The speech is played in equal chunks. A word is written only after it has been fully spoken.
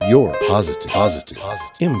your positive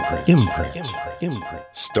imprint.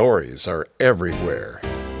 Stories are everywhere.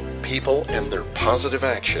 People and their positive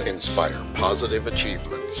action inspire positive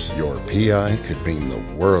achievements. Your PI could mean the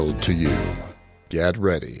world to you. Get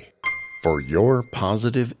ready for your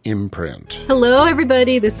positive imprint. Hello,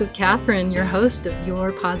 everybody. This is Catherine, your host of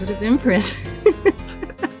Your Positive Imprint.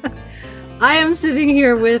 I am sitting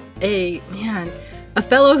here with a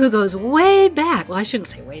fellow who goes way back. Well, I shouldn't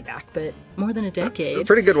say way back, but more than a decade. A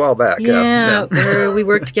pretty good while back. Yeah. Where we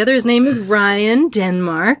worked together. His name is Ryan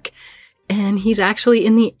Denmark, and he's actually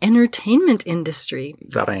in the entertainment industry.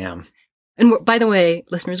 That I am. And by the way,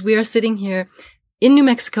 listeners, we are sitting here in New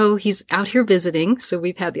Mexico. He's out here visiting, so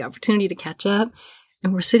we've had the opportunity to catch up.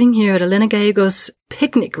 And we're sitting here at Elena Gallegos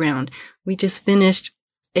picnic ground. We just finished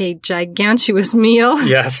a gigantuous meal.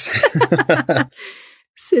 Yes.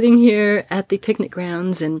 Sitting here at the picnic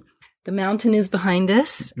grounds, and the mountain is behind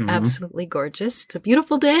us. Mm-hmm. Absolutely gorgeous. It's a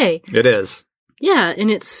beautiful day. It is. Yeah,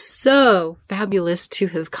 and it's so fabulous to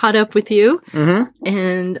have caught up with you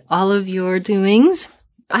and all of your doings.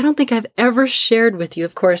 I don't think I've ever shared with you.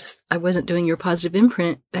 Of course, I wasn't doing Your Positive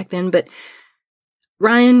Imprint back then, but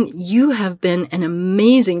Ryan, you have been an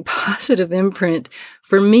amazing positive imprint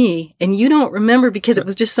for me, and you don't remember because it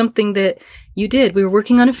was just something that you did. We were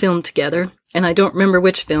working on a film together, and I don't remember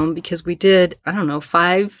which film because we did,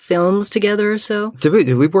 5 films together or so. Did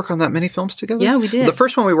we work on that many films together? Yeah, we did. The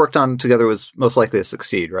first one we worked on together was Most Likely to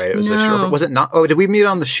Succeed, right? It was No. a short. Was it not? Oh, did we meet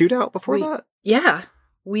on the Shootout before that? Yeah.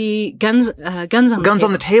 Guns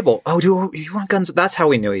on the Table. Oh, do you want Guns? That's how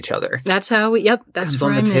we knew each other. That's how we, yep. That's Guns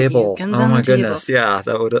where on I the met Table. you. Guns oh on my the goodness. Table. Yeah,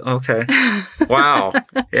 that would, okay. Wow.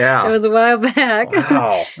 Yeah. It was a while back.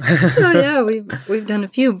 Wow. So yeah, we've done a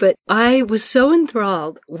few, but I was so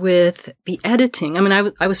enthralled with the editing. I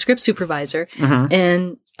mean, I was script supervisor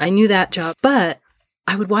and I knew that job, but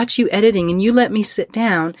I would watch you editing and you let me sit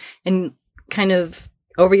down and kind of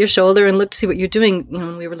over your shoulder and look to see what you're doing,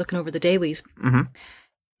 when we were looking over the dailies. Mm-hmm.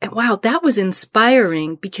 And wow, that was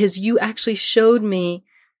inspiring because you actually showed me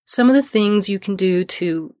some of the things you can do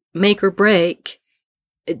to make or break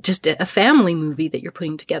just a family movie that you're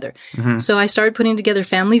putting together. Mm-hmm. So I started putting together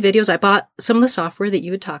family videos. I bought some of the software that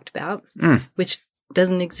you had talked about, which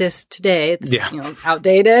doesn't exist today. It's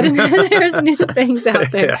outdated and there's new things out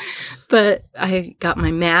there. Yeah. But I got my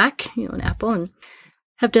Mac, an Apple, and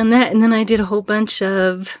have done that. And then I did a whole bunch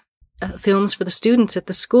of films for the students at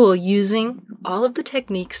the school using all of the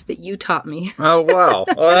techniques that you taught me. Oh, wow.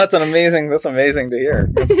 Well, that's amazing to hear.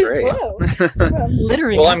 That's great. Whoa.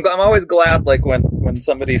 Literally. Well, I'm always glad, like, when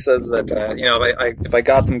somebody says that, if I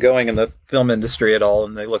got them going in the film industry at all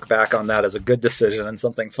and they look back on that as a good decision and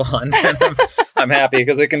something fun, and I'm happy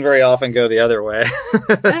because it can very often go the other way.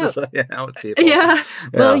 So, with people. Yeah.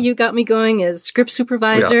 Well, you got me going as script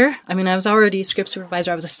supervisor. Yeah. I mean, I was already script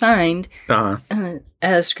supervisor. I was assigned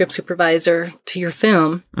as script supervisor to your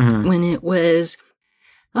film when it was,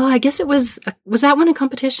 I guess it was that one a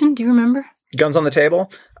competition? Do you remember? Guns on the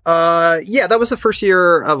Table? Yeah, that was the first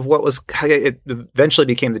year of it eventually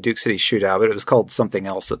became the Duke City Shootout, but it was called something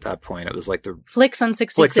else at that point. It was like the Flicks on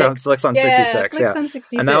 66. Flicks on 66. Flicks on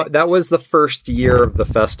 66. And that was the first year of the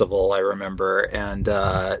festival, I remember. And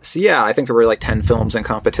I think there were like 10 films in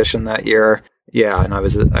competition that year. Yeah, and I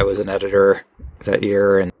was an editor that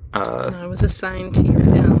year, and I was assigned to your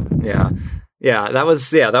film. Yeah. Yeah, that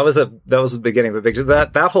was the beginning of a big,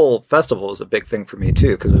 that whole festival was a big thing for me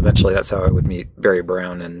too, because eventually that's how I would meet Barry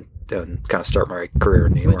Brown and kind of start my career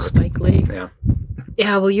in New York. With Spike Lee. Yeah.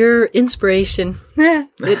 Yeah, well, your inspiration,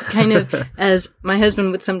 it kind of, as my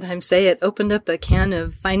husband would sometimes say, it opened up a can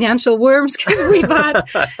of financial worms because we bought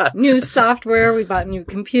new software, we bought a new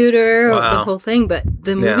computer, the whole thing. But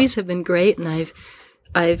the movies have been great, and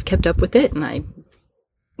I've kept up with it, and I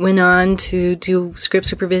went on to do script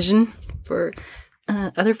supervision for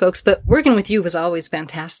other folks, but working with you was always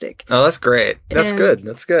fantastic. Oh, that's great. That's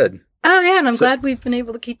good. Oh, yeah, and I'm glad we've been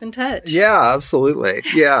able to keep in touch. Yeah, absolutely.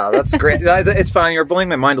 Yeah, that's great. It's fine. You're blowing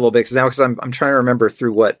my mind a little bit because I'm trying to remember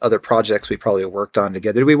through what other projects we probably worked on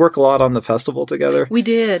together. Did we work a lot on the festival together? We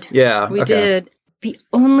did. Yeah. We did. The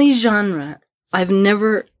only genre I've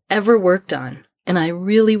never, ever worked on, and I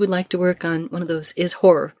really would like to work on one of those, is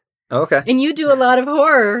horror. Okay. And you do a lot of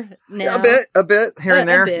horror now. A bit here and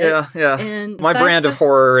there. Bit. Yeah. And my brand of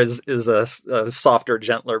horror is a softer,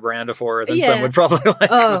 gentler brand of horror than some would probably like.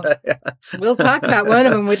 Oh, we'll talk about one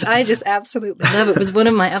of them, which I just absolutely love. It was one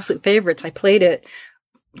of my absolute favorites. I played it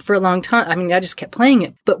for a long time. I mean, I just kept playing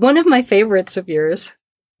it. But one of my favorites of yours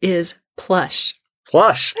is Plush.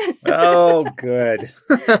 Plush. Oh, good.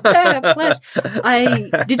 Plush.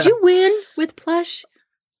 Did you win with Plush?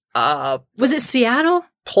 Was it Seattle?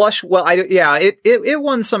 Plush, well, it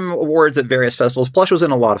won some awards at various festivals. Plush was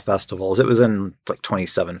in a lot of festivals. It was in like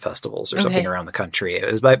 27 festivals or something around the country.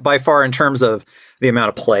 It was by far, in terms of the amount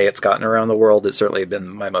of play it's gotten around the world, it's certainly been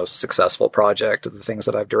my most successful project of the things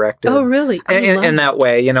that I've directed. Oh, really? In that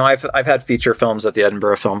way, you know, I've had feature films at the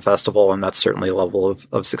Edinburgh Film Festival, and that's certainly a level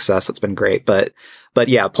of success that's been great. But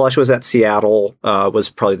yeah, Plush was at Seattle, was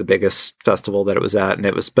probably the biggest festival that it was at, and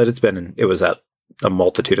it was at a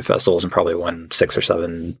multitude of festivals and probably won 6 or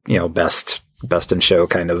 7, you know, best in show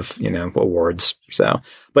kind of, you know, awards. So,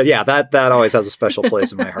 but yeah, that always has a special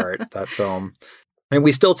place in my heart, that film. And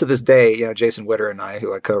we still, to this day, you know, Jason Witter and I,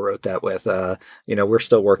 who I co-wrote that with, you know, we're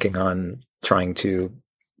still working on trying to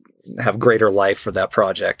have greater life for that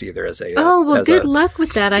project, either as a good luck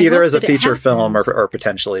with that. Either as a feature film or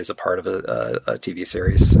potentially as a part of a TV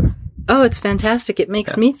series. So. Oh, it's fantastic. It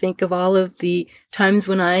makes me think of all of the times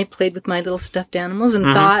when I played with my little stuffed animals and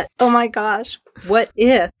thought, oh my gosh, what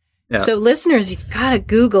if? Yeah. So listeners, you've got to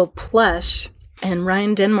Google Plush and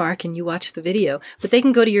Ryan Denmark and you watch the video, but they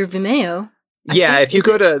can go to your Vimeo. If you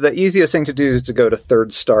go to, the easiest thing to do is to go to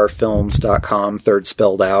thirdstarfilms.com, third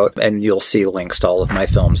spelled out, and you'll see links to all of my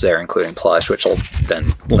films there, including Plush, which will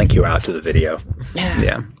then link you out to the video.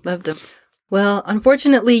 Yeah. Loved them. Well,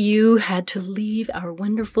 unfortunately, you had to leave our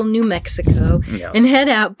wonderful New Mexico and head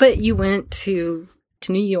out, but you went to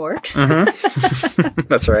New York. Mm-hmm.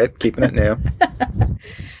 That's right. Keeping it new.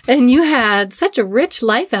 And you had such a rich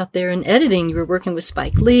life out there in editing. You were working with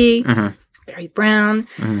Spike Lee, Barry Brown.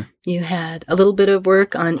 Mm-hmm. You had a little bit of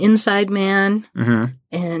work on Inside Man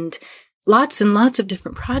and lots and lots of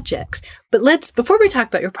different projects. But before we talk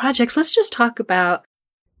about your projects, let's just talk about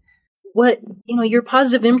what, you know, your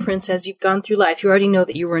positive imprints as you've gone through life. You already know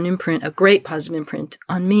that you were an imprint, a great positive imprint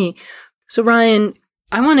on me. So Ryan,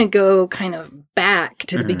 I want to go kind of back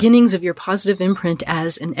to the beginnings of your positive imprint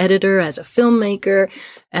as an editor, as a filmmaker,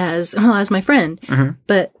 as my friend.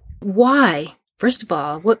 But why? First of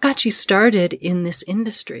all, what got you started in this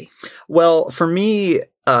industry? Well, for me,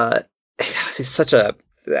 it's such a...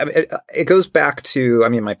 it goes back to,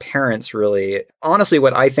 my parents really, honestly,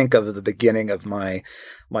 what I think of the beginning of my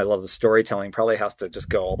love of storytelling probably has to just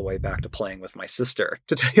go all the way back to playing with my sister,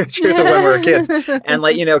 to tell you the truth, of when we were kids. And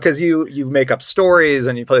because you make up stories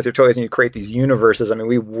and you play with your toys and you create these universes.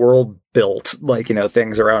 We world built,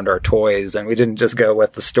 things around our toys, and we didn't just go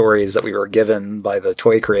with the stories that we were given by the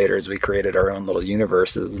toy creators. We created our own little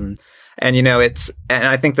universes. And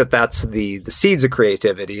I think that's the seeds of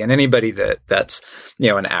creativity, and anybody that's,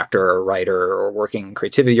 an actor or writer or working in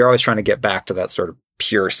creativity, you're always trying to get back to that sort of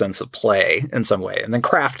pure sense of play in some way and then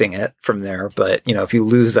crafting it from there. But, if you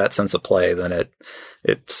lose that sense of play, then it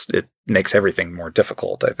makes everything more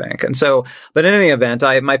difficult, I think. And so, but in any event,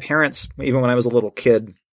 my parents, even when I was a little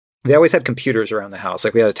kid, they always had computers around the house.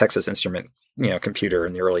 Like we had a Texas Instrument, computer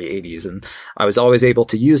in the early 80s, and I was always able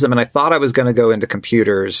to use them. And I thought I was going to go into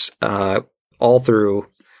computers all through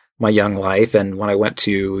my young life. And when I went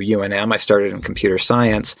to UNM, I started in computer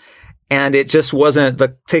science. And it just wasn't,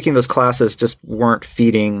 taking those classes just weren't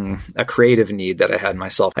feeding a creative need that I had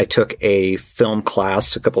myself. I took a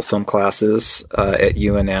couple film classes at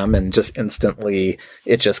UNM, and just instantly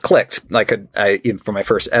it just clicked. Even for my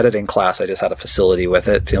first editing class, I just had a facility with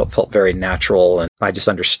it. Felt very natural, and I just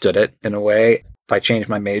understood it in a way. I changed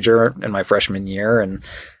my major in my freshman year, and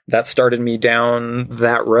that started me down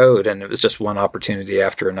that road. And it was just one opportunity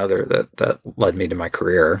after another that led me to my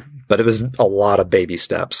career. But it was a lot of baby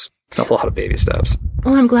steps. It's a lot of baby steps.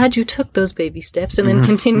 Well, I'm glad you took those baby steps and then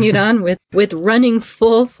continued on with running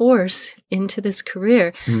full force into this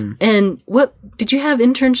career. And did you have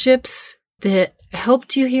internships that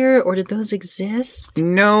helped you here, or did those exist?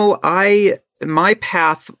 No, my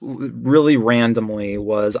path really randomly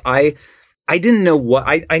was I didn't know what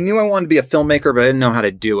I knew I wanted to be a filmmaker, but I didn't know how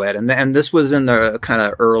to do it. And this was in the kind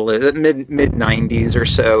of early mid 90s or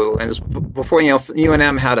so. And it was before,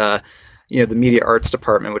 UNM had the media arts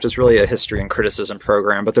department, which is really a history and criticism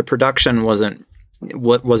program, but the production wasn't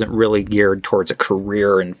really geared towards a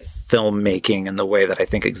career in filmmaking in the way that I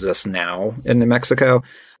think exists now in New Mexico.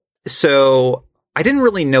 So I didn't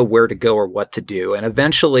really know where to go or what to do. And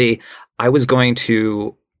eventually I was going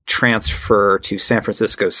to transfer to San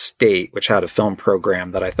Francisco State, which had a film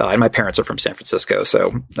program that I thought, and my parents are from San Francisco,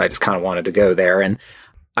 so I just kind of wanted to go there. And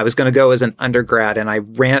I was going to go as an undergrad, and I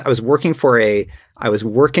was working for a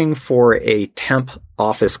temp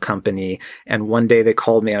office company. And one day they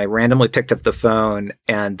called me, and I randomly picked up the phone,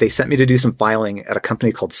 and they sent me to do some filing at a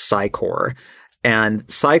company called Sycor. And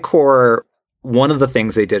Sycor, one of the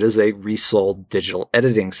things they did is they resold digital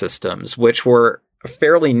editing systems, which were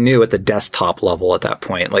fairly new at the desktop level at that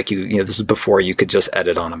point. Like this is before you could just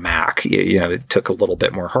edit on a Mac. It took a little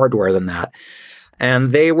bit more hardware than that.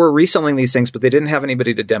 And they were reselling these things, but they didn't have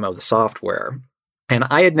anybody to demo the software. And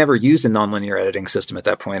I had never used a nonlinear editing system at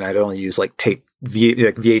that point. I'd only used like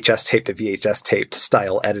VHS tape to VHS tape to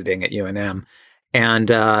style editing at UNM.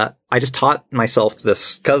 And I just taught myself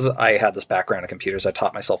this, because I had this background in computers, I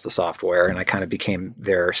taught myself the software, and I kind of became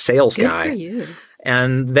their sales guy. Good for you.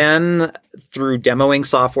 And then through demoing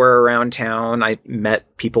software around town, I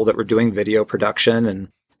met people that were doing video production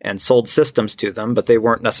and sold systems to them, but they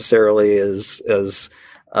weren't necessarily as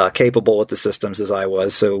capable with the systems as I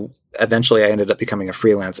was. So eventually I ended up becoming a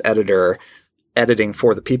freelance editor, editing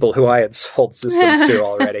for the people who I had sold systems to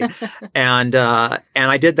already. And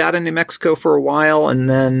I did that in New Mexico for a while. And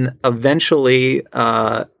then eventually,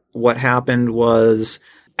 what happened was,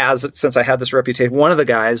 since I had this reputation, one of the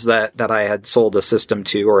guys that I had sold a system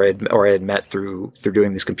to, or I had met through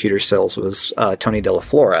doing these computer sales, was Tony Della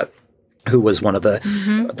Flora, who was one of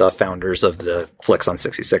the founders of the Flicks on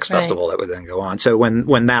 66 festival that would then go on. So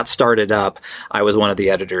when that started up, I was one of the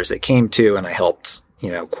editors they came to, and I helped,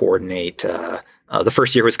 coordinate. The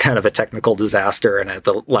first year was kind of a technical disaster, and at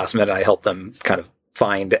the last minute, I helped them kind of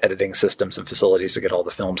find editing systems and facilities to get all the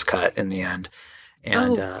films cut in the end.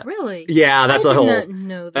 And, really? Yeah, that's a whole. I did not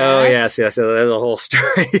know that. Oh, yes. So there's a whole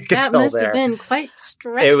story you can that tell must there. have been quite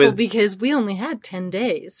stressful because we only had 10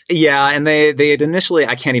 days. Yeah, and they had initially,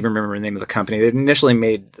 I can't even remember the name of the company. They had initially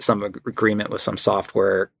made some agreement with some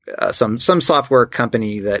software, some software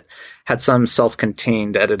company that had some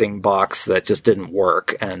self-contained editing box that just didn't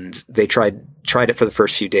work, and they tried it for the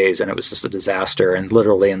first few days, and it was just a disaster. And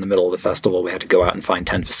literally in the middle of the festival, we had to go out and find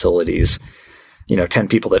 10 facilities. 10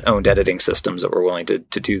 people that owned editing systems that were willing to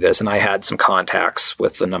do this. And I had some contacts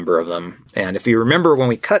with a number of them. And if you remember when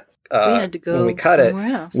we cut, we had to go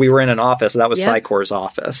somewhere else. We were in an office. That was Sycor's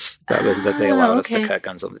office. That they allowed us to okay. cut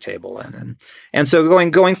Guns on the Table in. And so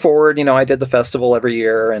going forward, I did the festival every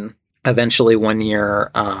year, and eventually one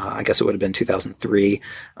year, I guess it would have been 2003,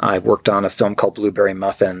 I worked on a film called Blueberry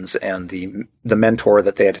Muffins, and the mentor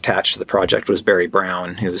that they had attached to the project was Barry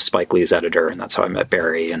Brown, who was Spike Lee's editor. And that's how I met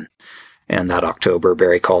Barry. And that October,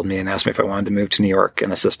 Barry called me and asked me if I wanted to move to New York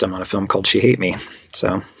and assist him on a film called She Hate Me.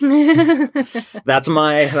 So that's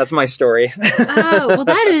my story. Oh, well,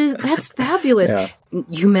 that's fabulous. Yeah.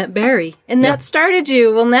 You met Barry, and that started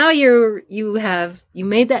you. Well, now you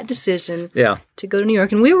made that decision to go to New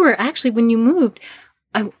York. And we were actually, when you moved,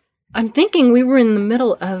 I'm thinking we were in the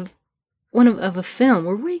middle of of a film.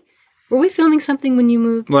 Were we filming something when you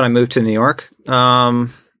moved? When I moved to New York?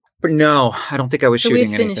 But no, I don't think I was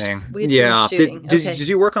shooting anything. Yeah. Did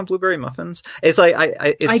you work on Blueberry Muffins? It's like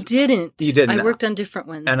I didn't. You didn't. I worked on different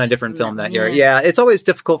ones. And a different film that year. Yeah, it's always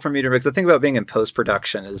difficult for me because the thing about being in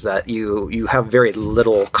post-production is that you have very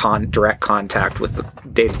little direct contact with the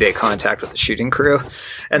day-to-day contact with the shooting crew.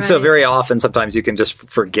 And so very often, sometimes you can just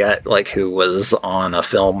forget like who was on a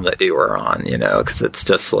film that you were on, because it's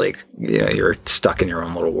just like, you're stuck in your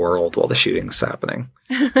own little world while the shooting's happening.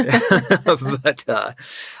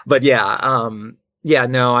 But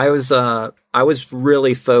I was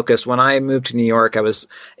really focused when I moved to New York. I was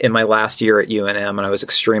in my last year at UNM, and I was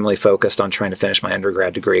extremely focused on trying to finish my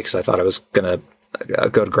undergrad degree because I thought I was going to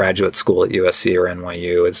go to graduate school at USC or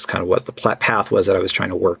NYU. It's kind of what the path was that I was trying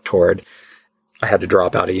to work toward. I had to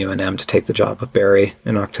drop out of UNM to take the job with Barry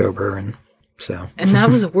in October, and that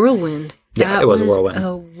was a whirlwind. Yeah, it was a whirlwind.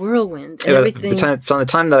 A whirlwind. And everything. From the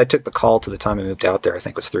time that I took the call to the time I moved out there, I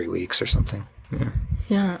think was 3 weeks or something.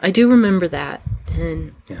 Yeah, I do remember that,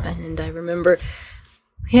 and I remember.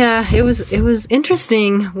 Yeah, it was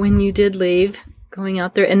interesting when you did leave, going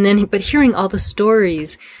out there, but hearing all the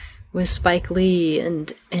stories with Spike Lee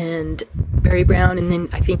and Barry Brown, and then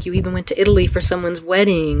I think you even went to Italy for someone's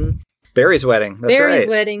wedding. Barry's wedding. That's Barry's right.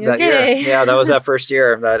 wedding. That Okay. year. Yeah, that was that first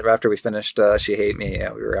year. That after we finished She Hate Me,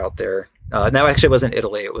 we were out there. No, actually, it wasn't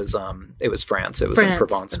Italy. It was France. It was in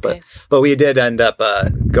Provence. Okay. But we did end up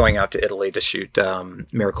going out to Italy to shoot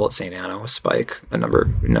Miracle at St. Anna with Spike a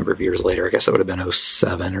number of years later. I guess it would have been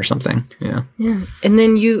 2007 or something. Yeah. Yeah. And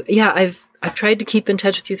then I've tried to keep in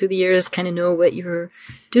touch with you through the years, kind of know what you're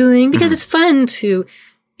doing, because it's fun to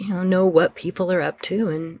know what people are up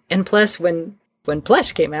to, and plus when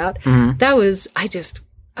Plush came out, that was,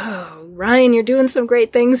 Ryan, you're doing some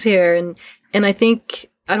great things here. And I think,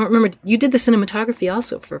 I don't remember, you did the cinematography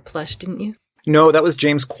also for Plush, didn't you? No, that was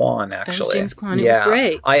James Kwan, actually. That was James Kwan. It was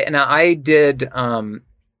great. I did,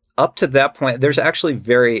 up to that point, there's actually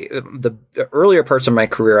the earlier parts of my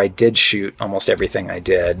career, I did shoot almost everything I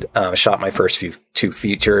did. Shot my first two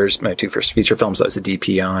first feature films I was a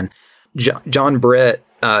DP on. John Britt,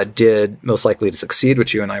 did Most Likely to Succeed,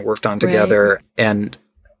 which you and I worked on together. Right. And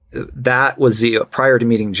that was prior to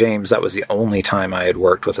meeting James, that was the only time I had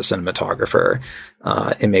worked with a cinematographer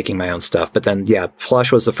in making my own stuff. But then,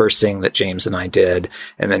 Plush was the first thing that James and I did.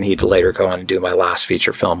 And then he'd later go on and do my last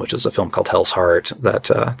feature film, which was a film called Hell's Heart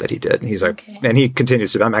that he did. And he's and he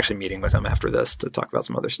continues to, I'm actually meeting with him after this to talk about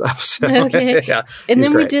some other stuff. So, okay. Yeah. And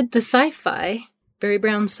then we did the sci-fi, Barry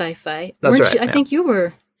Brown sci-fi. That's right. I think you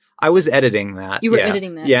were. I was editing that. You were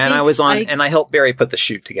editing that. Yeah, and I was and I helped Barry put the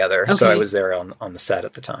shoot together. Okay. So I was there on the set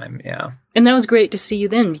at the time. Yeah. And that was great to see you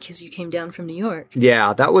then because you came down from New York.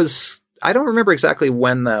 Yeah, that was, I don't remember exactly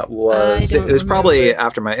when that was. It was probably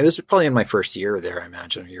it was probably in my first year there, I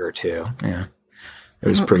imagine, a year or two. Yeah. It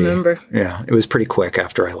was remember. Yeah, it was pretty quick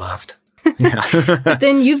after I left. Yeah. But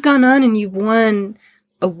then you've gone on and you've won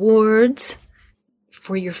awards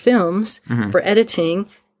for your films for editing,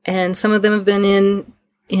 and some of them have been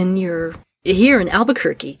here in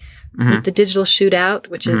Albuquerque with the Digital Shootout,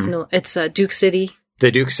 which is it's Duke City. The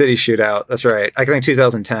Duke City Shootout. That's right. I think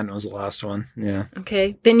 2010 was the last one. Yeah.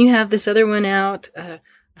 Okay. Then you have this other one out,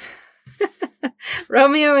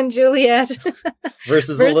 Romeo and Juliet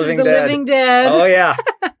versus the Living Dead. Oh yeah.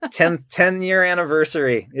 10 year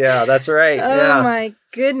anniversary. Yeah, that's right. Oh my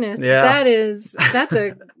goodness. Yeah. That's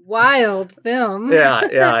a wild film.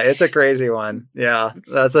 Yeah, it's a crazy one. Yeah,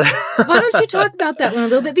 that's a. Why don't you talk about that one a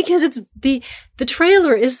little bit? Because it's the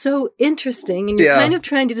trailer is so interesting, and you're kind of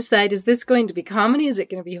trying to decide: is this going to be comedy? Is it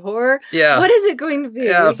going to be horror? Yeah, what is it going to be?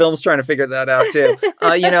 Yeah, the film's trying to figure that out too.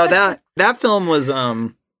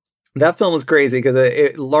 That film was crazy because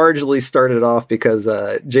it largely started off because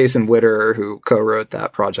Jason Witter, who co-wrote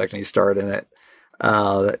that project and he starred in it.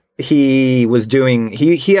 He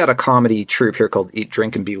had a comedy troupe here called Eat,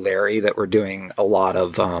 Drink, and Be Larry that were doing a lot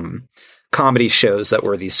of comedy shows that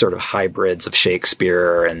were these sort of hybrids of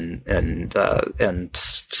Shakespeare and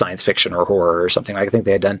science fiction or horror or something. I think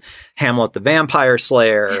they had done Hamlet the Vampire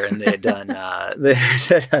Slayer, and they had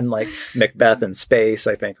done like Macbeth in space,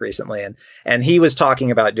 I think, recently. And he was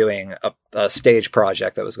talking about doing a stage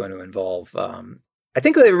project that was going to involve I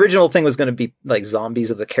think the original thing was going to be like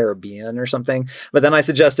Zombies of the Caribbean or something. But then I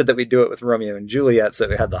suggested that we do it with Romeo and Juliet. So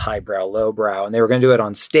we had the highbrow, lowbrow, and they were going to do it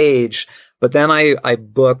on stage. But then I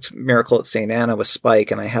booked Miracle at St. Anna with Spike,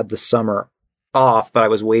 and I had the summer off, but I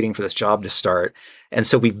was waiting for this job to start. And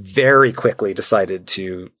so we very quickly decided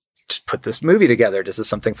to just put this movie together. This is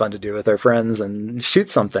something fun to do with our friends and shoot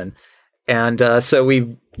something. And so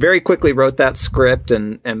we very quickly wrote that script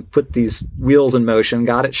and put these wheels in motion,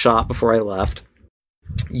 got it shot before I left.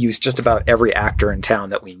 Used just about every actor in town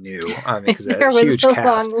that we knew. I mean, because it's a huge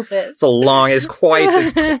cast. It's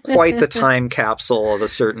quite the time capsule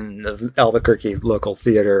of Albuquerque local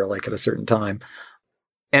theater, like at a certain time.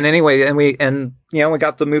 And anyway, we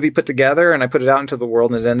got the movie put together, and I put it out into the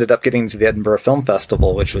world, and it ended up getting to the Edinburgh Film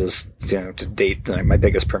Festival, which was, to date, my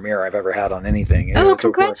biggest premiere I've ever had on anything. Oh,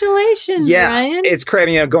 congratulations, Ryan. It's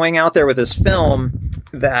crazy, going out there with this film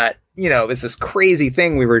that, it was this crazy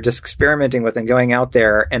thing we were just experimenting with, and going out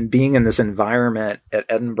there and being in this environment at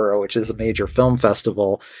Edinburgh, which is a major film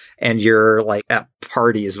festival, and you're like at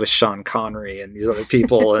parties with Sean Connery and these other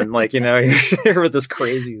people, and you're with this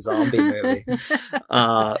crazy zombie movie.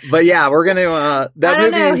 But yeah, we're going to,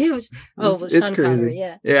 it's Sean crazy.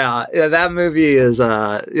 Connery, yeah, that movie is,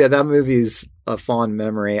 that movie's a fond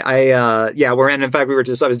memory. I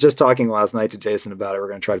was just talking last night to Jason about it. We're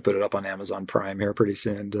going to try to put it up on Amazon Prime here pretty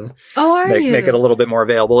soon to make it a little bit more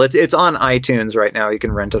available. It's on iTunes right now. You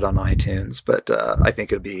can rent it on iTunes, but I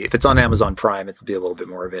think if it's on Amazon Prime, it'll be a little bit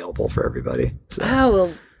more available for everybody. So. Oh,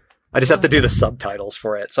 well. I just have to do the subtitles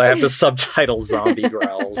for it. So I have to subtitle zombie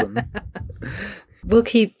growls. We'll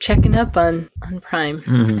keep checking up on Prime,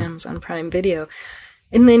 Amazon Prime Video.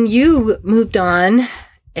 And then you moved on,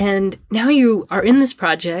 and now you are in this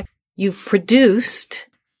project. You've produced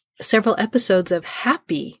several episodes of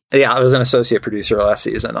Happy. Yeah, I was an associate producer last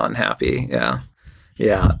season on Happy.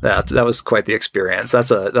 Yeah, that was quite the experience.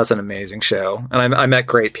 That's an amazing show, and I met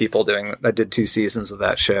great people I did 2 seasons of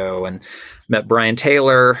that show, and met Brian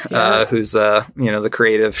Taylor, who's the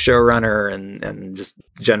creative showrunner and just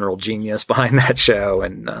general genius behind that show,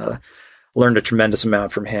 and learned a tremendous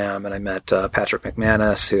amount from him. And I met Patrick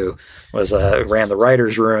McManus, who ran the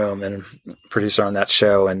writers' room and producer on that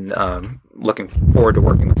show, and looking forward to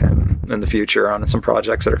working with him in the future on some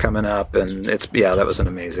projects that are coming up. And that was an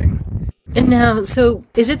amazing. And now, so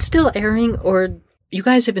is it still airing, or you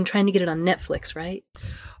guys have been trying to get it on Netflix, right?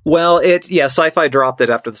 Well, Sci-Fi dropped it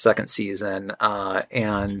after the second season,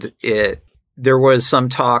 and there was some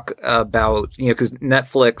talk about, because we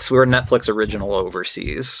were Netflix original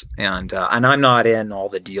overseas, and I'm not in all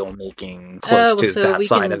the deal making close to that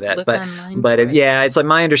side of it, but it's like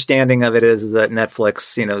my understanding of it is that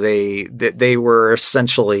Netflix, they were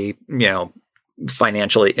essentially,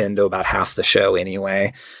 financially into about half the show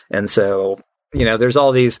anyway, and so there's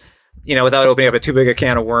all these. Without opening up a too big a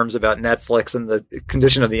can of worms about Netflix and the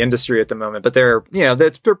condition of the industry at the moment, but they're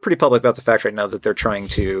pretty public about the fact right now that they're trying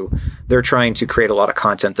to create a lot of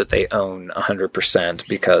content that they own 100%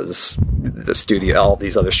 because the studio, all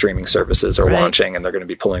these other streaming services are launching, and they're going to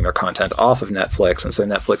be pulling their content off of Netflix, and so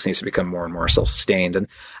Netflix needs to become more and more self-sustained.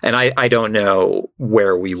 And I don't know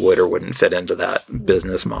where we would or wouldn't fit into that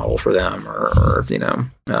business model for them,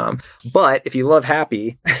 but if you love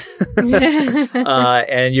Happy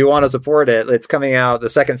and you want to support it, it's coming out. The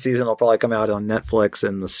second season will probably come out on Netflix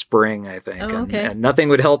in the spring, I think. Oh, okay. And nothing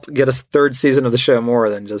would help get a third season of the show more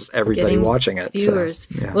than just everybody watching it. Viewers.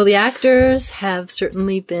 So, yeah. Well, the actors have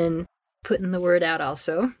certainly been putting the word out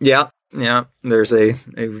also. Yeah. Yeah. There's a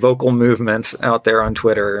vocal movement out there on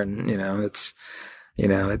Twitter, and, it's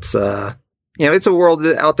a world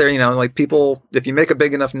out there, like people, if you make a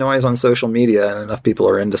big enough noise on social media and enough people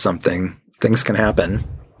are into something, things can happen.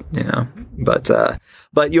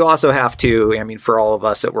 But you also have to, for all of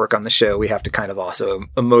us that work on the show, we have to kind of also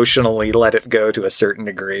emotionally let it go to a certain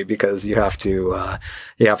degree, because you have to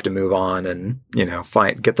move on and,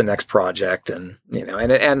 get the next project. And,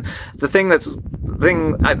 and the thing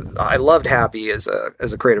I loved Happy as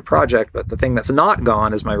a creative project, but the thing that's not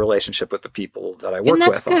gone is my relationship with the people that I work with. And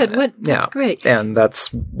that's good. That's great. And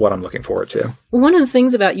that's what I'm looking forward to. One of the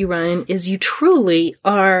things about you, Ryan, is you truly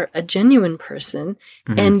are a genuine person,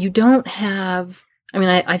 and you don't have,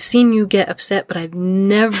 I've seen you get upset, but I've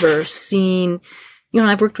never seen,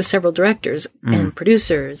 I've worked with several directors and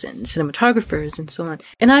producers and cinematographers and so on,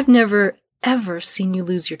 and I've never, ever seen you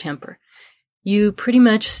lose your temper. You pretty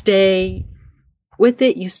much stay with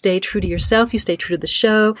it. You stay true to yourself. You stay true to the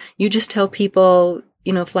show. You just tell people,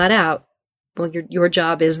 flat out, well, your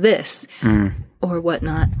job is this or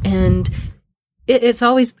whatnot. And it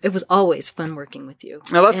was always fun working with you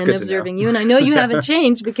and observing you. And I know you haven't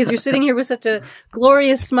changed, because you're sitting here with such a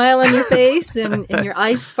glorious smile on your face and your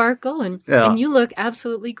eyes sparkle, and you look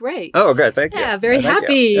absolutely great. Oh, good. Thank you. Yeah, very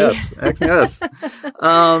happy. Yes. Yes.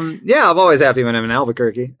 I'm always happy when I'm in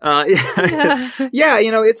Albuquerque.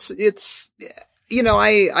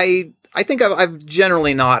 I think I've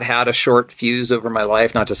generally not had a short fuse over my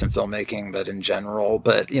life, not just in filmmaking, but in general.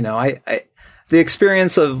 But, the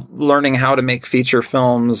experience of learning how to make feature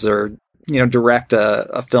films or, direct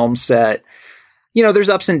a film set, there's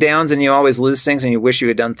ups and downs, and you always lose things, and you wish you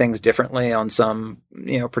had done things differently on some,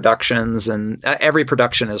 productions, and every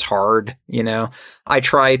production is hard. I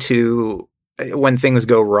try to, when things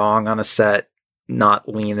go wrong on a set, not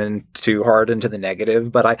lean in too hard into the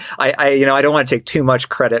negative, but I don't want to take too much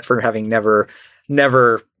credit for having never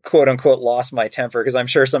quote unquote lost my temper, because I'm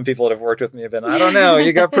sure some people that have worked with me have been, I don't know,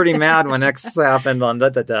 you got pretty mad when X happened on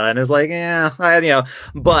and it's like,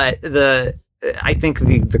 but I think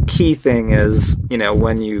the key thing is,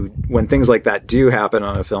 when things like that do happen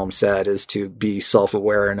on a film set, is to be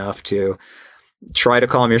self-aware enough to try to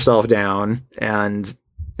calm yourself down and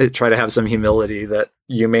try to have some humility that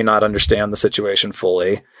you may not understand the situation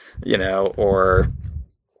fully, or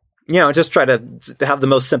just try to have the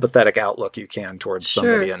most sympathetic outlook you can towards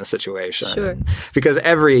somebody in a situation. Sure. Because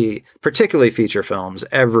particularly feature films,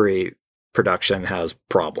 every production has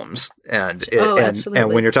problems. And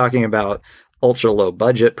when you're talking about ultra low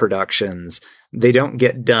budget productions, they don't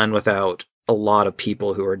get done without a lot of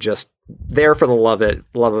people who are just there for the love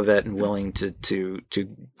of it and willing to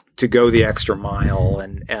go the extra mile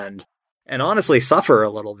and honestly suffer a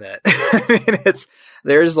little bit.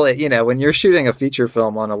 There's when you're shooting a feature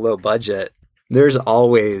film on a low budget, there's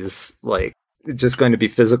always just going to be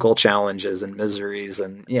physical challenges and miseries,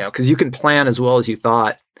 and because you can plan as well as you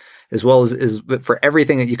thought, as well as for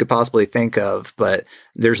everything that you could possibly think of, but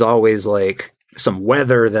there's always some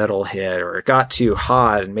weather that'll hit, or it got too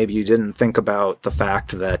hot and maybe you didn't think about the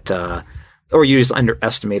fact that or you just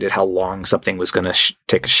underestimated how long something was going to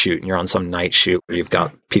take a shoot, and you're on some night shoot where you've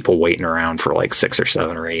got people waiting around for 6 or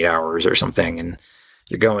 7 or 8 hours or something, and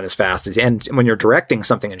you're going as fast as, and when you're directing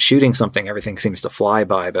something and shooting something, everything seems to fly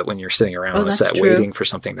by. But when you're sitting around on a set waiting for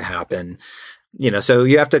something to happen, so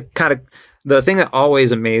you have to the thing that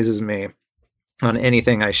always amazes me on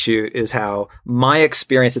anything I shoot is how my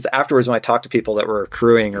experience, it's afterwards when I talk to people that were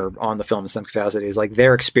crewing or on the film in some capacity, is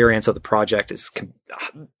their experience of the project is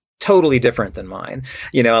totally different than mine,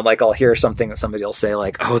 and like I'll hear something that somebody will say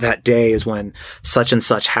like, oh, that day is when such and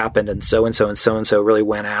such happened and so and so really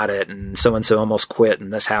went at it and so almost quit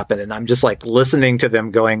and this happened. And I'm just like listening to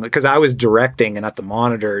them going, because I was directing and at the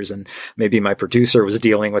monitors and maybe my producer was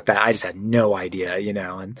dealing with that. I just had no idea,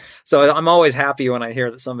 and so I'm always happy when I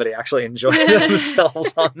hear that somebody actually enjoyed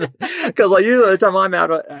themselves because like usually the time I'm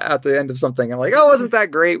out at the end of something, I'm like, oh, wasn't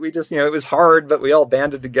that great? We just, it was hard, but we all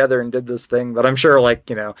banded together and did this thing. But I'm sure like,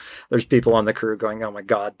 there's people on the crew going, oh my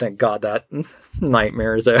God, thank God that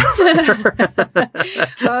nightmare is over.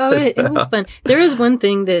 It was fun. There is one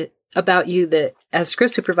thing that about you that as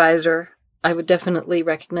script supervisor, I would definitely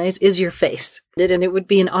recognize is your face. And it would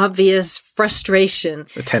be an obvious frustration.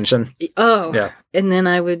 The tension. Oh. Yeah. And then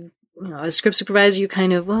I would, as script supervisor, you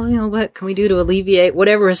kind of, well, what can we do to alleviate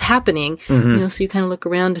whatever is happening? So you kind of look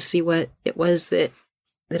around to see what it was that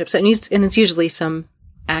upset you. And it's usually some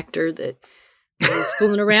actor that was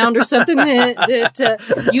fooling around or something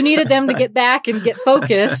that you needed them to get back and get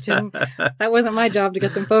focused. And that wasn't my job to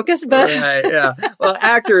get them focused. But right, yeah. Well,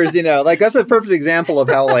 actors, like that's a perfect example of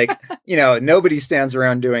how like, nobody stands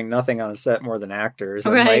around doing nothing on a set more than actors.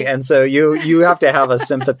 And, right. and so you have to have a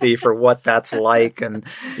sympathy for what that's like. And,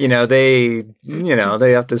 they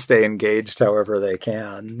have to stay engaged however they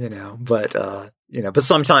can, but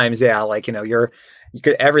sometimes, yeah, like,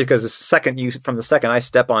 because from the second I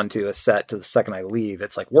step onto a set to the second I leave,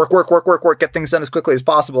 it's like work, get things done as quickly as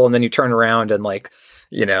possible. And then you turn around and like,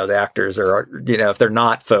 the actors are, if they're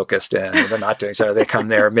not focused in, they're not doing so, they come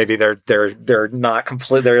there, maybe they're not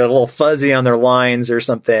complete, they're a little fuzzy on their lines or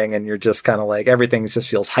something. And you're just kind of like, everything just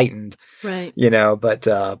feels heightened, right.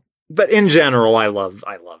 But in general, I love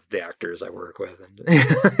the actors I work with, and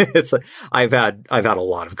it's like I've had a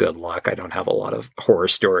lot of good luck. I don't have a lot of horror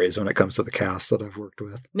stories when it comes to the cast that I've worked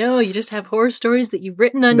with. No, you just have horror stories that you've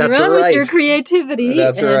written on your own with your creativity.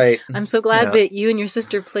 That's right. I'm so glad that you and your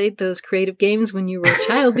sister played those creative games when you were a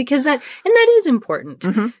child because that is important.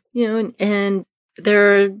 And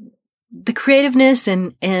there are the creativeness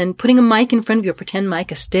and putting a mic in front of you, a pretend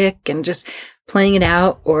mic, a stick, and just playing it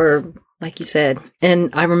out or. Like you said.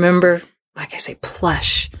 And I remember, like I say,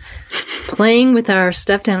 plush, playing with our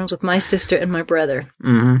stuffed animals with my sister and my brother.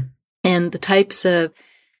 Mm-hmm. And the types of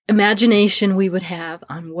imagination we would have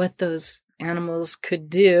on what those animals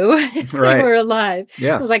could do if they were alive.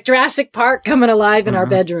 Yeah. It was like Jurassic Park coming alive in our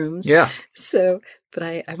bedrooms. Yeah. So, but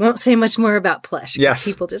I won't say much more about plush. Yes.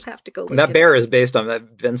 People just have to go look that bear is based on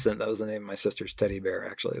that Vincent. That was the name of my sister's teddy bear,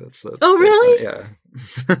 actually. That's oh, really? Yeah.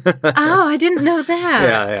 Oh, I didn't know that.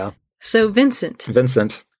 Yeah. So Vincent.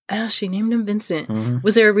 Oh, she named him Vincent. Mm-hmm.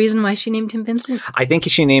 Was there a reason why she named him Vincent? I think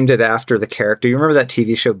she named it after the character. You remember that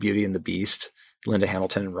TV show Beauty and the Beast? Linda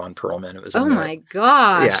Hamilton and Ron Perlman. It was. Oh my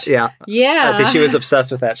gosh! Yeah. I think she was obsessed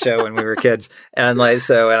with that show when we were kids, and I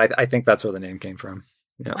think that's where the name came from.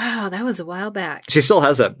 Yeah. Wow, that was a while back. She still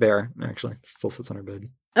has that bear. Actually, it still sits on her bed.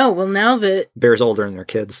 Oh well, now that bears older than their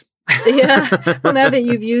kids. Yeah. Well, now that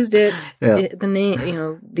you've used it, the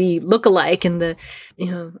name, the look-alike and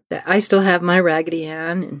I still have my Raggedy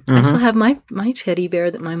Ann and I still have my teddy bear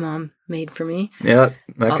that my mom made for me. Yeah.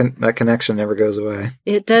 That connection never goes away.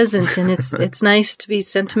 It doesn't. And it's nice to be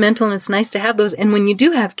sentimental and it's nice to have those. And when you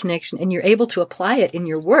do have connection and you're able to apply it in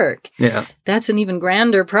your work, that's an even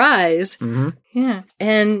grander prize. Mm-hmm. Yeah.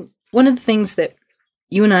 And one of the things that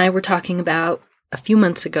you and I were talking about a few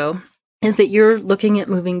months ago is that you're looking at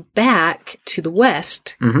moving back to the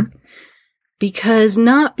West because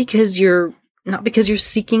not because you're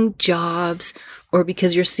seeking jobs or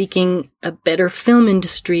because you're seeking a better film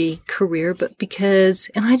industry career, but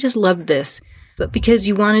because, and I just love this, but because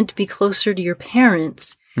you wanted to be closer to your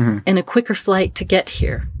parents and a quicker flight to get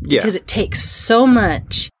here. Because it takes so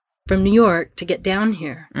much from New York to get down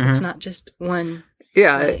here. It's not just one.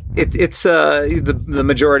 Yeah, it's the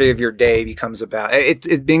majority of your day becomes about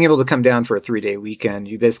it being able to come down for a 3-day weekend.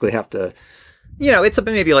 You basically have to, it's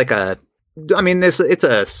maybe like it's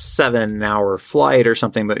a 7-hour flight or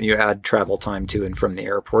something, but you add travel time to and from the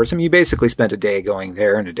airports. I mean, you basically spent a day going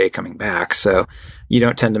there and a day coming back, so you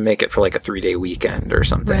don't tend to make it for like a 3-day weekend or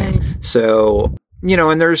something. Right. So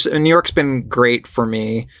and New York's been great for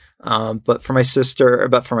me. But for my sister,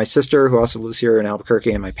 who also lives here in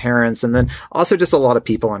Albuquerque, and my parents, and then also just a lot of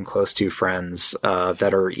people I'm close to, friends,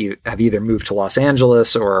 that have either moved to Los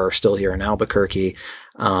Angeles or are still here in Albuquerque.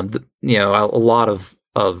 A lot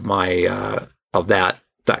of my, of that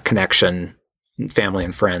connection, family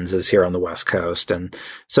and friends is here on the West Coast. And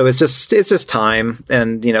so it's just time.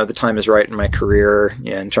 And, the time is right in my career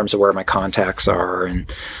in terms of where my contacts are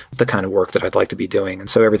and the kind of work that I'd like to be doing. And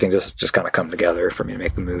so everything just kind of come together for me to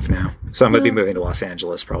make the move now. So I'm going to be moving to Los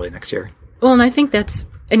Angeles probably next year. Well, and I think that's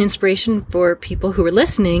an inspiration for people who are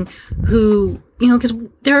listening who, because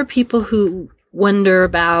there are people who wonder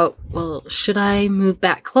about, well, should I move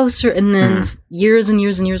back closer? And then years and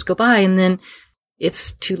years and years go by, and then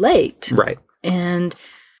it's too late. Right. And,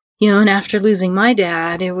 and after losing my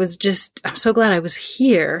dad, it was just, I'm so glad I was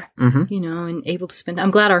here, and able to spend,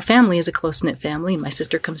 I'm glad our family is a close-knit family. My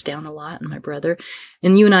sister comes down a lot and my brother.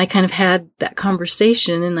 And you and I kind of had that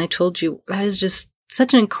conversation, and I told you that is just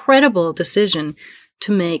such an incredible decision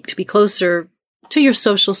to make, to be closer to your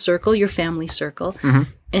social circle, your family circle.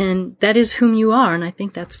 And that is whom you are. And I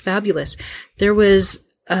think that's fabulous. There was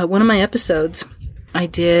one of my episodes I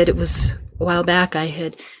did, it was a while back, I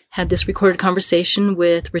had this recorded conversation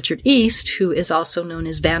with Richard East, who is also known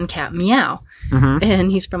as Van Cat Meow. And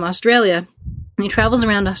he's from Australia. And he travels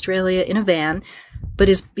around Australia in a van, but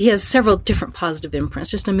he has several different positive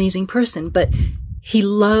imprints, just an amazing person. But he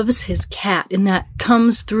loves his cat, and that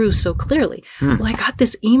comes through so clearly. Well, I got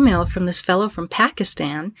this email from this fellow from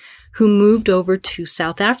Pakistan who moved over to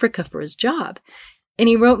South Africa for his job. And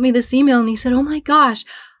he wrote me this email, and he said, oh my gosh,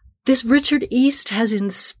 this Richard East has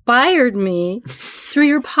inspired me through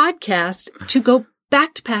your podcast to go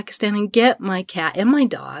back to Pakistan and get my cat and my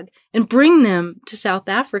dog and bring them to South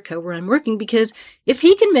Africa where I'm working, because if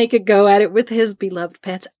he can make a go at it with his beloved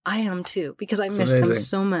pets, I am too, because I miss them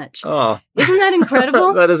so much. Oh, isn't that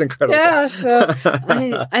incredible? That is incredible. Yeah. So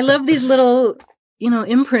I love these little,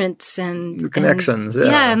 imprints and connections.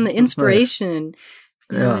 And the inspiration.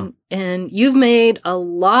 Nice. And you've made a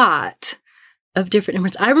lot of different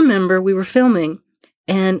imprints. I remember we were filming,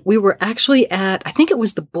 and we were actually at, I think it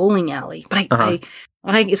was the bowling alley, but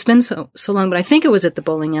it's been so long, but I think it was at the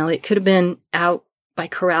bowling alley. It could have been out by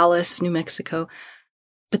Corrales, New Mexico,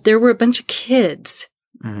 but there were a bunch of kids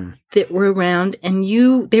that were around, and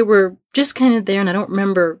they were just kind of there. And I don't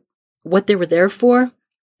remember what they were there for.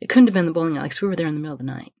 It couldn't have been the bowling alley, because we were there in the middle of the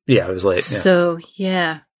night. Yeah, it was late. So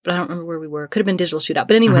but I don't remember where we were. It could have been Digital Shootout.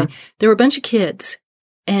 But anyway, there were a bunch of kids,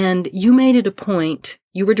 and you made it a point.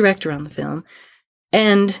 You were director on the film,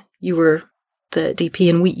 and you were the DP,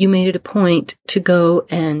 and you made it a point to go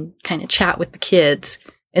and kind of chat with the kids,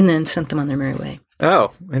 and then sent them on their merry way.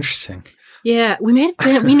 Oh, interesting. Yeah, we may have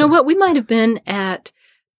been. You know what? We might have been at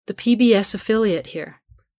the PBS affiliate here.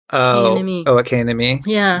 Oh, at KNME?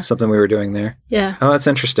 Yeah, something we were doing there. Yeah. Oh, that's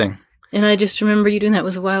interesting. And I just remember you doing that. It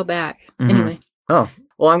was a while back. Anyway. Oh.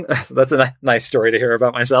 Well, that's a nice story to hear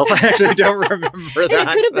about myself. I actually don't remember that. It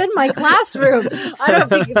could have been my classroom. I don't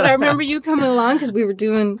think, but I remember you coming along because we were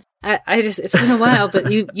doing. It's been a while,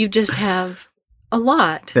 but you just have a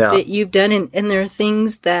lot that you've done, and there are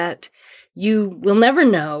things that you will never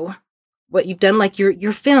know what you've done, like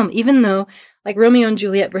your film, even though like Romeo and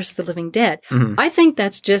Juliet versus the Living Dead. I think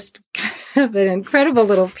that's just kind of an incredible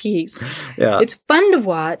little piece. Yeah, it's fun to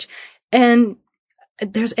watch, and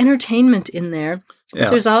there's entertainment in there. Yeah.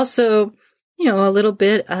 There's also, a little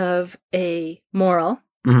bit of a moral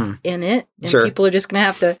in it. And people are just going to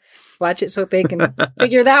have to watch it so they can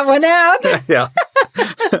figure that one out. Yeah.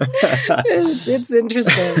 It's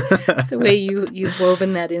interesting the way you've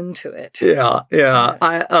woven that into it. Yeah.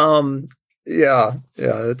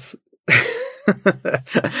 It's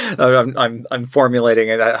I'm formulating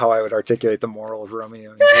it how I would articulate the moral of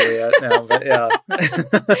Romeo and Juliet now, but yeah,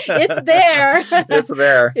 it's there. It's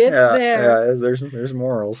there. There. Yeah, there's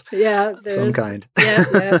morals. Yeah, there's some kind.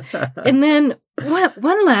 Yeah. And then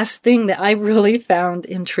one last thing that I really found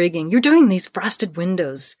intriguing: you're doing these frosted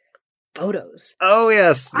windows photos. Oh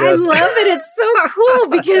yes. I love it. It's so cool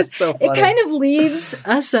because it kind of leaves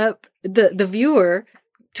us up the viewer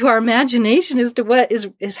to our imagination as to what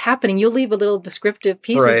is happening. You'll leave a little descriptive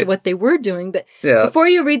piece as to what they were doing, but before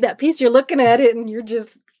you read that piece, you're looking at it and you're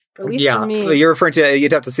just, at least for me. You're referring to,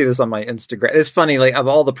 you'd have to see this on my Instagram. It's funny, like of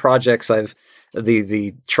all the projects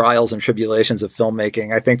the trials and tribulations of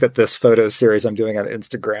filmmaking, I think that this photo series I'm doing on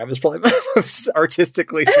Instagram is probably my most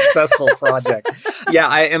artistically successful project.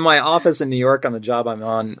 Yeah, in my office in New York on the job I'm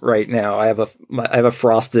on right now, I have a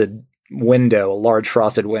frosted window, a large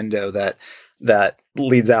frosted window that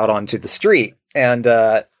leads out onto the street. And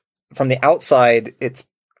from the outside, it's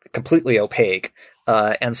completely opaque.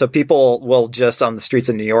 And so people will just on the streets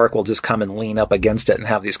of New York will just come and lean up against it and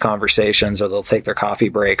have these conversations, or they'll take their coffee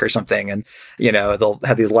break or something. And, they'll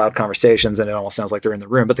have these loud conversations and it almost sounds like they're in the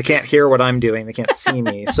room, but they can't hear what I'm doing. They can't see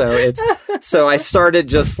me. So I started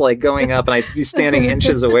just like going up and I'd be standing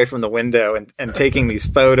inches away from the window and taking these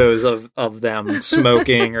photos of them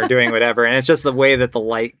smoking or doing whatever. And it's just the way that the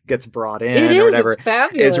light gets brought in or whatever. It's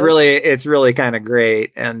fabulous. It's really kind of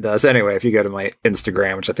great. And so anyway, if you go to my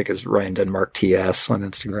Instagram, which I think is Ryan Denmark TS, Chris on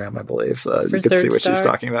Instagram, I believe. You can Third see what Star. she's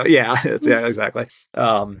talking about. Yeah, yeah, exactly.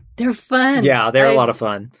 They're fun. Yeah, they're a lot of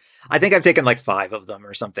fun. I think I've taken like 5 of them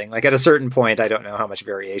or something. Like at a certain point, I don't know how much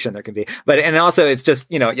variation there can be. But, and also it's just,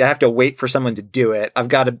 you have to wait for someone to do it. I've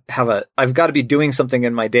got to be doing something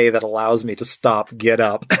in my day that allows me to stop, get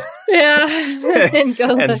up. Yeah. And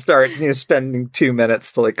go and start, spending 2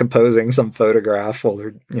 minutes to like composing some photograph while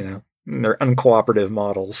they're, they're uncooperative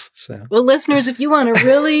models. So, well, listeners, if you want a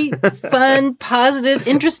really fun, positive,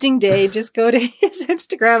 interesting day, just go to his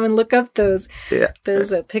Instagram and look up those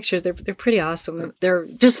pictures. They're pretty awesome. They're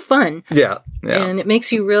just fun. Yeah. And it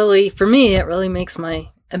makes you really, for me, it really makes my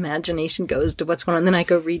imagination go as to what's going on. Then I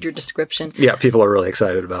go read your description. Yeah, people are really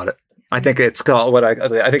excited about it. I think it's called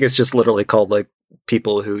I think it's just literally called like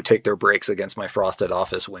people who take their breaks against my frosted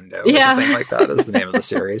office window. Or something like that is the name of the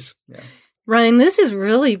series. Yeah. Ryan, this has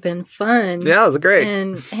really been fun. Yeah, it was great.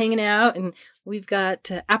 And hanging out, and we've got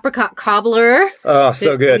apricot cobbler. Oh,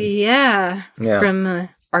 so good. From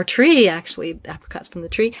our tree, actually, the apricots from the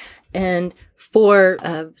tree. And for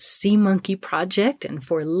Sea Monkey Project and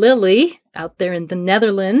for Lily out there in the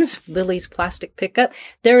Netherlands, Lily's Plastic Pickup,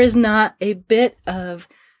 there is not a bit of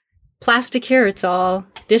plastic here. It's all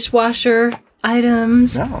dishwasher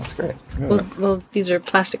items. No, that's great. Well, these are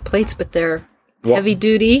plastic plates, but they're heavy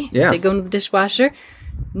duty. Yeah. They go into the dishwasher.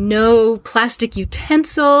 No plastic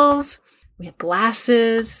utensils. We have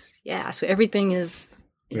glasses. Yeah. So everything is.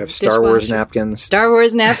 We have Star Wars napkins. Star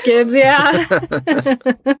Wars napkins. Yeah.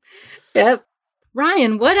 Yep.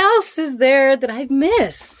 Ryan, what else is there that I've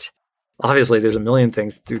missed? Obviously, there's a million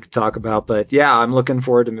things to talk about, but yeah, I'm looking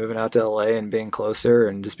forward to moving out to LA and being closer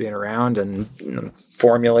and just being around and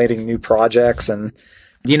formulating new projects. And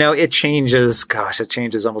it changes. Gosh, it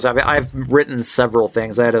changes almost. I mean, I've written several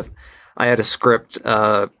things. I had a script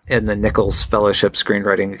in the Nichols Fellowship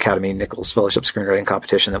Screenwriting Academy Nichols Fellowship Screenwriting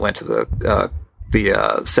competition that went to the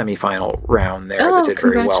semifinal round there that did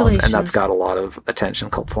very well, and that's got a lot of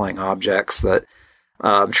attention, called Flying Objects, that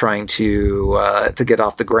I'm trying to get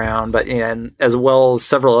off the ground, and as well as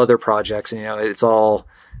several other projects. And it's all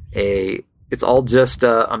just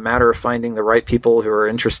a matter of finding the right people who are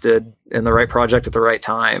interested in the right project at the right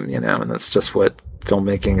time, and that's just what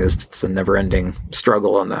filmmaking is. It's a never-ending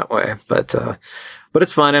struggle in that way, but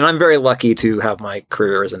it's fun. And I'm very lucky to have my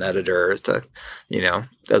career as an editor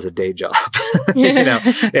as a day job,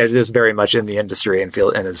 it's just very much in the industry and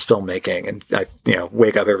it's filmmaking. And I,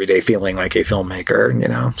 wake up every day feeling like a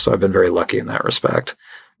filmmaker, so I've been very lucky in that respect.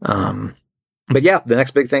 But yeah, the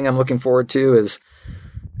next big thing I'm looking forward to is,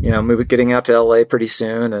 getting out to LA pretty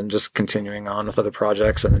soon and just continuing on with other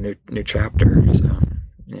projects and a new chapter. So,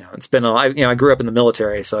 it's been I grew up in the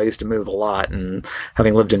military, so I used to move a lot, and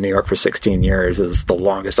having lived in New York for 16 years is the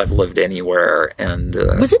longest I've lived anywhere. And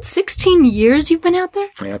was it 16 years you've been out there?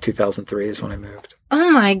 Yeah, 2003 is when I moved.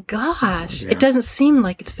 Oh my gosh. Yeah. It doesn't seem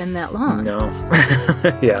like it's been that long. No.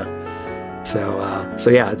 Yeah. So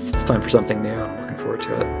yeah, it's time for something new. I'm looking forward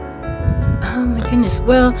to it. Oh my goodness.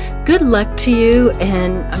 Well, good luck to you,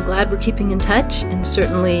 and I'm glad we're keeping in touch, and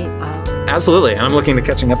certainly absolutely. And I'm looking to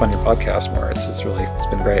catching up on your podcast more. It's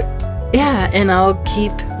been great. Yeah, and I'll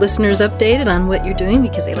keep listeners updated on what you're doing,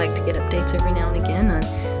 because they like to get updates every now and again on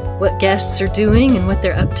what guests are doing and what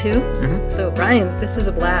they're up to. Mm-hmm. So, Ryan, this is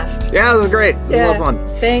a blast. Yeah, this is great. This is a lot of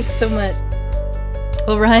fun. Thanks so much.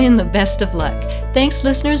 Well, Ryan, the best of luck. Thanks,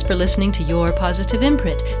 listeners, for listening to Your Positive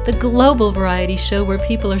Imprint, the global variety show where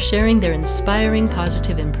people are sharing their inspiring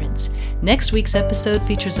positive imprints. Next week's episode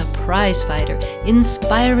features a prize fighter,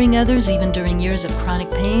 inspiring others even during years of chronic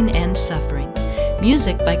pain and suffering.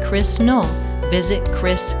 Music by Chris Knoll. Visit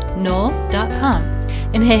chrisknoll.com.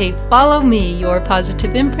 And hey, follow me, Your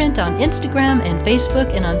Positive Imprint, on Instagram and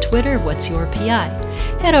Facebook, and on Twitter, What's Your PI.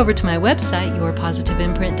 Head over to my website,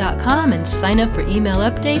 yourpositiveimprint.com, and sign up for email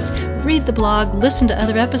updates, read the blog, listen to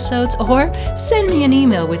other episodes, or send me an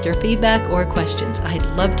email with your feedback or questions. I'd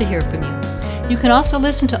love to hear from you. You can also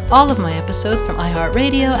listen to all of my episodes from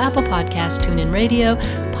iHeartRadio, Apple Podcasts, TuneIn Radio,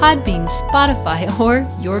 Podbean, Spotify, or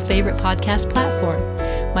your favorite podcast platform.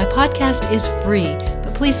 My podcast is free,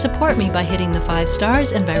 but please support me by hitting the 5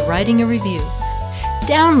 stars and by writing a review.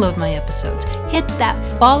 Download my episodes, hit that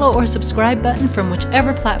follow or subscribe button from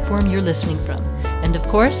whichever platform you're listening from. And of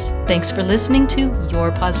course, thanks for listening to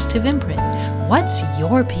Your Positive Imprint. What's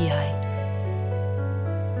your PI?